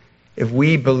 If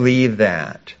we believe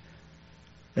that,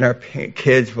 then our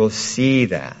kids will see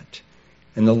that.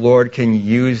 And the Lord can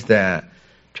use that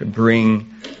to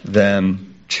bring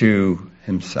them to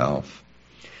Himself.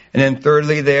 And then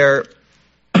thirdly there,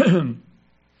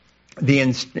 the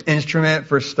instrument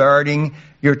for starting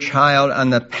your child on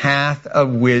the path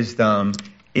of wisdom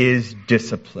is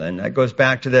discipline. That goes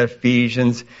back to the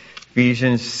Ephesians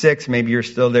 6, maybe you're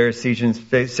still there, Ephesians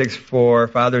 6:4.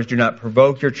 Fathers, do not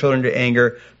provoke your children to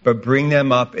anger, but bring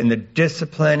them up in the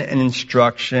discipline and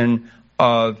instruction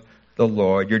of the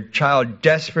Lord. Your child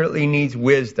desperately needs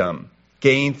wisdom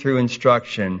gained through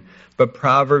instruction, but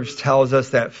Proverbs tells us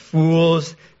that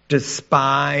fools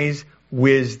despise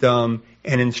wisdom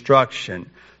and instruction.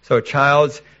 So a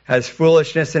child has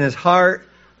foolishness in his heart.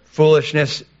 Foolish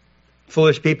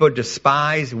people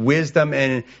despise wisdom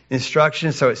and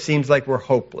instruction, so it seems like we're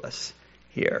hopeless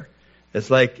here.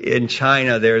 It's like in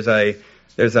China, there's a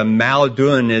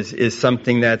Maodun is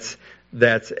something that's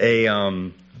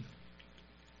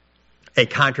a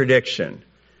contradiction,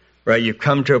 right? You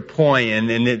come to a point, and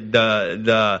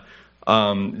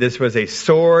this was a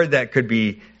sword that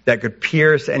could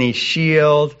pierce any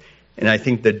shield, and I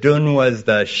think the dun was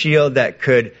the shield that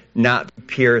could not be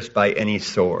pierced by any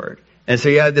sword. And so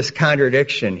you have this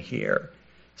contradiction here.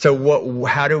 So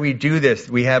how do we do this?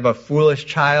 We have a foolish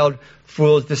child.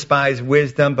 Fools despise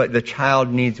wisdom, but the child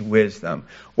needs wisdom.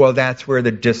 Well, that's where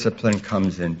the discipline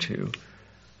comes into.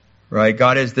 Right?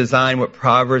 God has designed what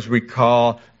Proverbs we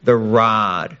call the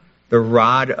rod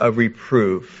of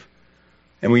reproof.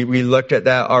 And we looked at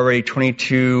that already,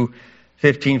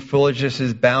 22:15. Foolishness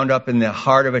is bound up in the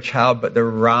heart of a child, but the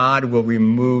rod will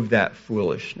remove that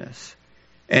foolishness.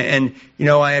 And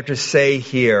I have to say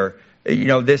here,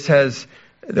 this has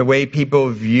the way people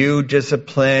view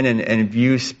discipline and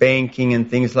view spanking and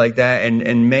things like that.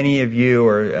 And many of you,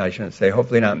 or I shouldn't say,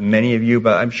 hopefully not many of you,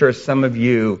 but I'm sure some of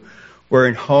you were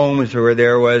in homes where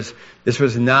this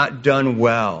was not done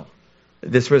well.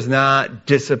 This was not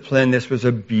discipline. This was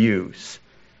abuse.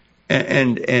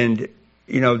 And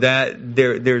that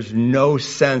there's no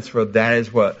sense where that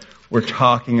is what we're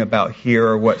talking about here,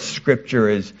 or what Scripture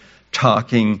is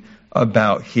talking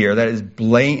about here. That is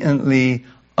blatantly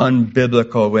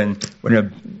unbiblical when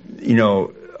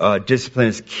discipline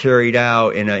is carried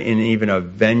out in even a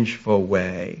vengeful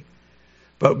way.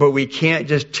 But we can't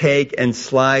just take and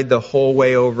slide the whole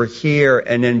way over here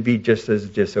and then be just as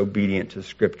disobedient to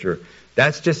Scripture.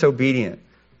 That's disobedient,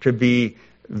 to be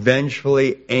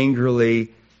vengefully, angrily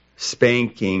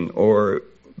spanking or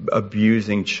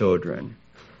abusing children.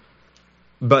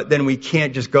 But then we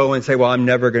can't just go and say, well, I'm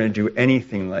never going to do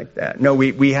anything like that. No,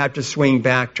 we have to swing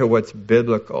back to what's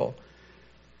biblical.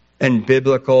 And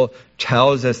biblical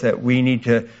tells us that we need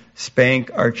to spank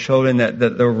our children, that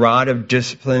the rod of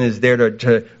discipline is there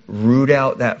to root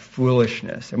out that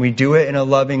foolishness. And we do it in a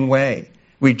loving way.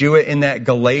 We do it in that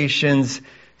Galatians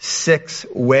 6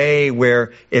 way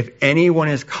where if anyone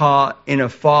is caught in a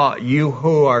fault, you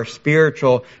who are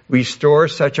spiritual, restore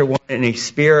such a one in a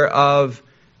spirit of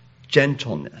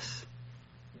gentleness.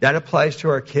 That applies to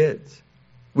our kids.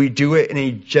 We do it in a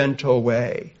gentle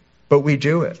way, but we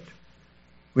do it.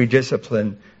 We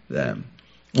discipline them.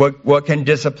 What can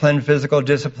physical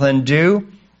discipline do?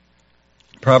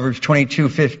 Proverbs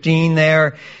 22:15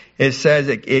 there, it says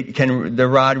the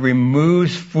rod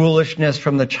removes foolishness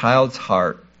from the child's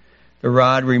heart. The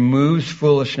rod removes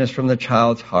foolishness from the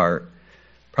child's heart.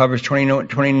 Proverbs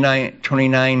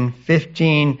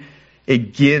 29:15,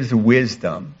 it gives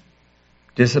wisdom.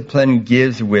 Discipline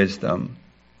gives wisdom.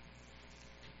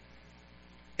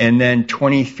 And then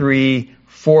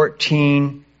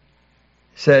 23:14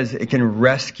 says it can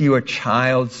rescue a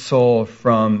child's soul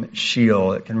from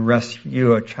Sheol. It can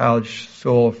rescue a child's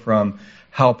soul from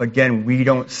help. Again, we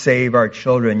don't save our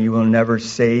children. You will never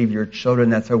save your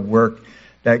children. That's a work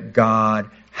that God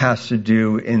has to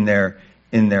do in their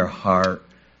heart.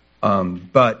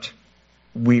 But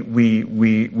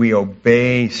we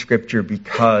obey Scripture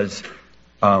because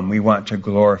we want to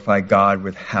glorify God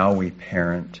with how we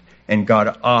parent. And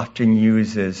God often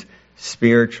uses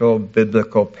spiritual,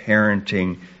 biblical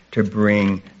parenting to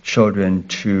bring children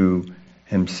to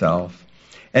Himself.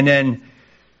 And then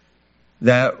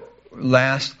that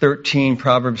last 13,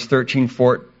 Proverbs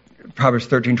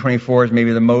 13:24 is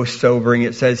maybe the most sobering.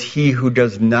 It says, "He who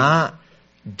does not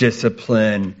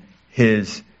discipline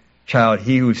his child,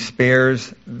 he who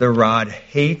spares the rod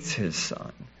hates his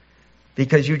son."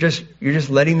 Because you're just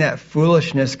letting that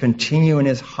foolishness continue in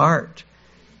his heart.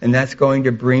 And that's going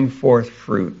to bring forth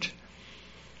fruit.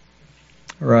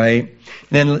 Right?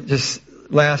 And then just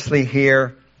lastly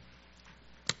here,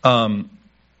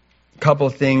 couple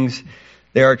things.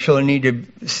 There, our children need to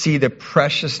see the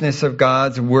preciousness of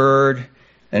God's Word.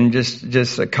 And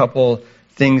just a couple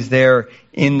things there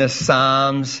in the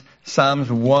Psalms.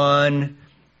 Psalms 1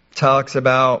 talks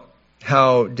about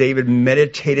how David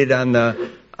meditated on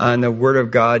the Word of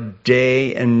God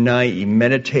day and night. He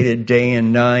meditated day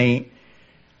and night.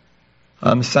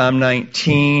 Psalm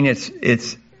 19,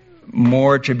 it's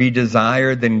more to be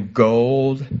desired than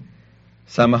gold.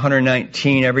 Psalm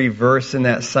 119, every verse in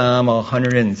that psalm,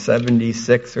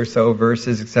 176 or so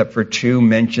verses, except for 2,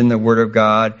 mention the Word of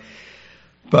God.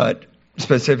 But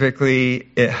specifically,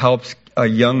 it helps a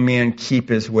young man keep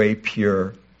his way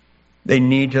pure. They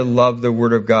need to love the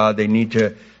Word of God. They need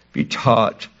to be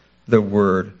taught the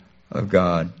Word of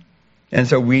God. And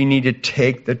so we need to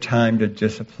take the time to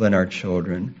discipline our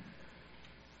children.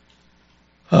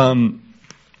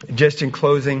 Just in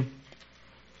closing,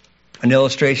 an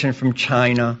illustration from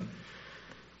China.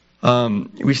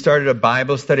 We started a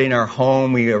Bible study in our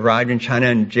home. We arrived in China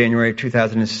in January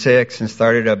 2006 and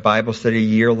started a Bible study a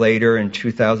year later in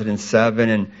 2007.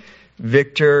 And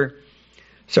Victor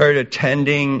started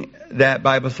attending that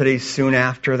Bible study soon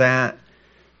after that.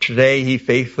 Today he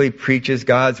faithfully preaches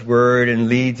God's Word and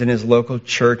leads in his local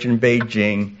church in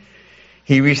Beijing.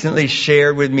 He recently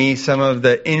shared with me some of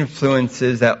the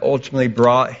influences that ultimately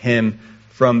brought him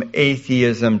from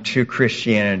atheism to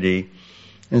Christianity.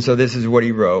 And so this is what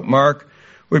he wrote. "Mark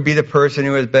would be the person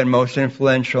who has been most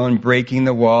influential in breaking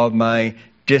the wall of my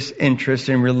disinterest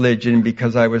in religion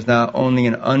because I was not only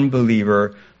an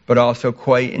unbeliever, but also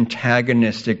quite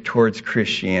antagonistic towards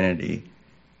Christianity.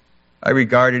 I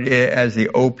regarded it as the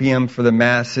opium for the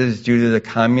masses due to the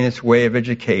communist way of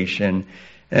education,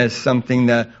 as something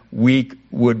that weak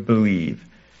would believe.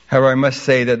 However, I must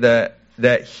say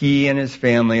that he and his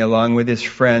family, along with his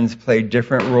friends, played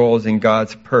different roles in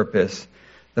God's purpose.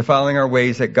 The following are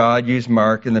ways that God used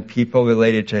Mark and the people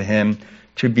related to him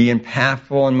to be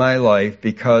impactful in my life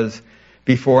because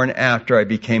before and after I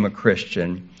became a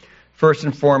Christian. First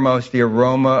and foremost, the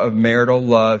aroma of marital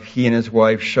love he and his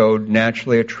wife showed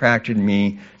naturally attracted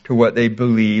me to what they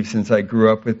believed since I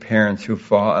grew up with parents who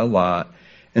fought a lot.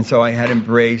 And so I had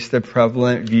embraced the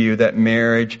prevalent view that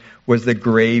marriage was the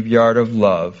graveyard of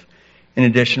love. In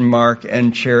addition, Mark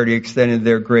and Charity extended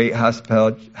their great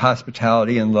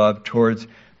hospitality and love towards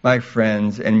my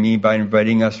friends and me by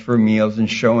inviting us for meals and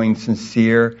showing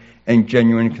sincere and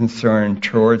genuine concern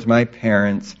towards my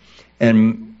parents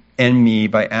and me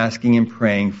by asking and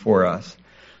praying for us.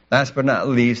 Last but not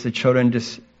least, the children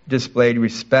displayed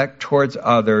respect towards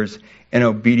others and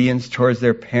obedience towards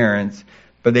their parents,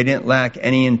 but they didn't lack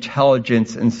any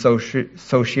intelligence and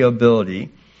sociability.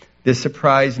 This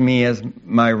surprised me, as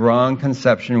my wrong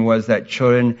conception was that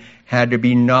children had to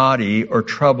be naughty or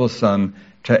troublesome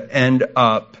to end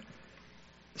up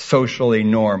socially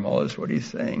normal, is what he's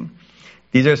saying.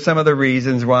 These are some of the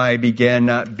reasons why I began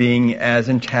not being as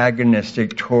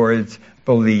antagonistic towards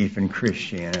belief in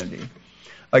Christianity.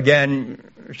 Again,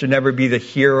 we should never be the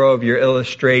hero of your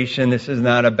illustration. This is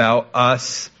not about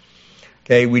us.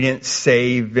 Okay, we didn't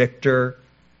save Victor.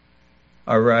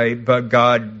 All right, but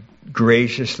God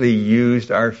graciously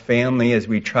used our family as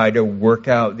we try to work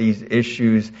out these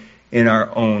issues in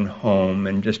our own home,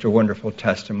 and just a wonderful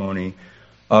testimony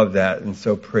of that. And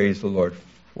so praise the Lord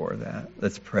for that.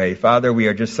 Let's pray. Father, we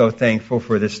are just so thankful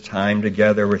for this time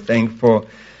together. We're thankful,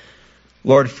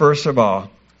 Lord, first of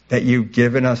all, that you've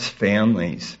given us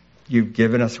families. You've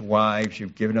given us wives.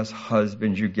 You've given us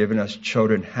husbands. You've given us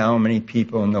children. How many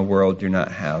people in the world do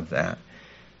not have that?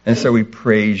 And so we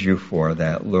praise you for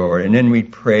that, Lord. And then we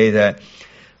pray that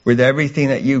with everything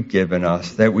that you've given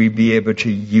us, that we be able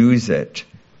to use it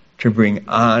to bring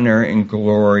honor and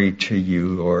glory to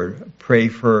you, Lord. Pray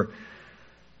for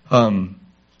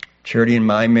Charity and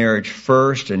my marriage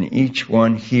first, and each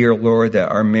one here, Lord, that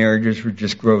our marriages would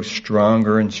just grow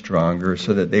stronger and stronger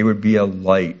so that they would be a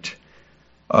light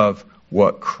of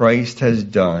what Christ has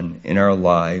done in our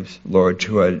lives, Lord,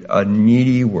 to a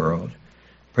needy world.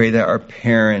 Pray that our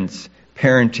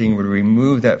parenting would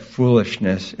remove that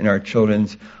foolishness in our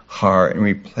children's heart and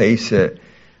replace it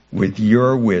with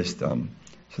your wisdom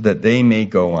so that they may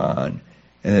go on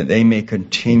and that they may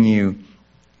continue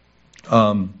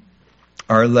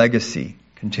our legacy,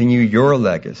 continue your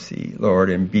legacy, Lord,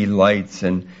 and be lights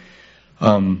and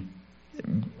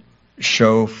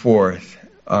show forth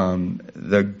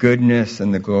the goodness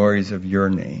and the glories of your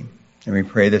name. And we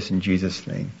pray this in Jesus'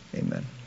 name. Amen.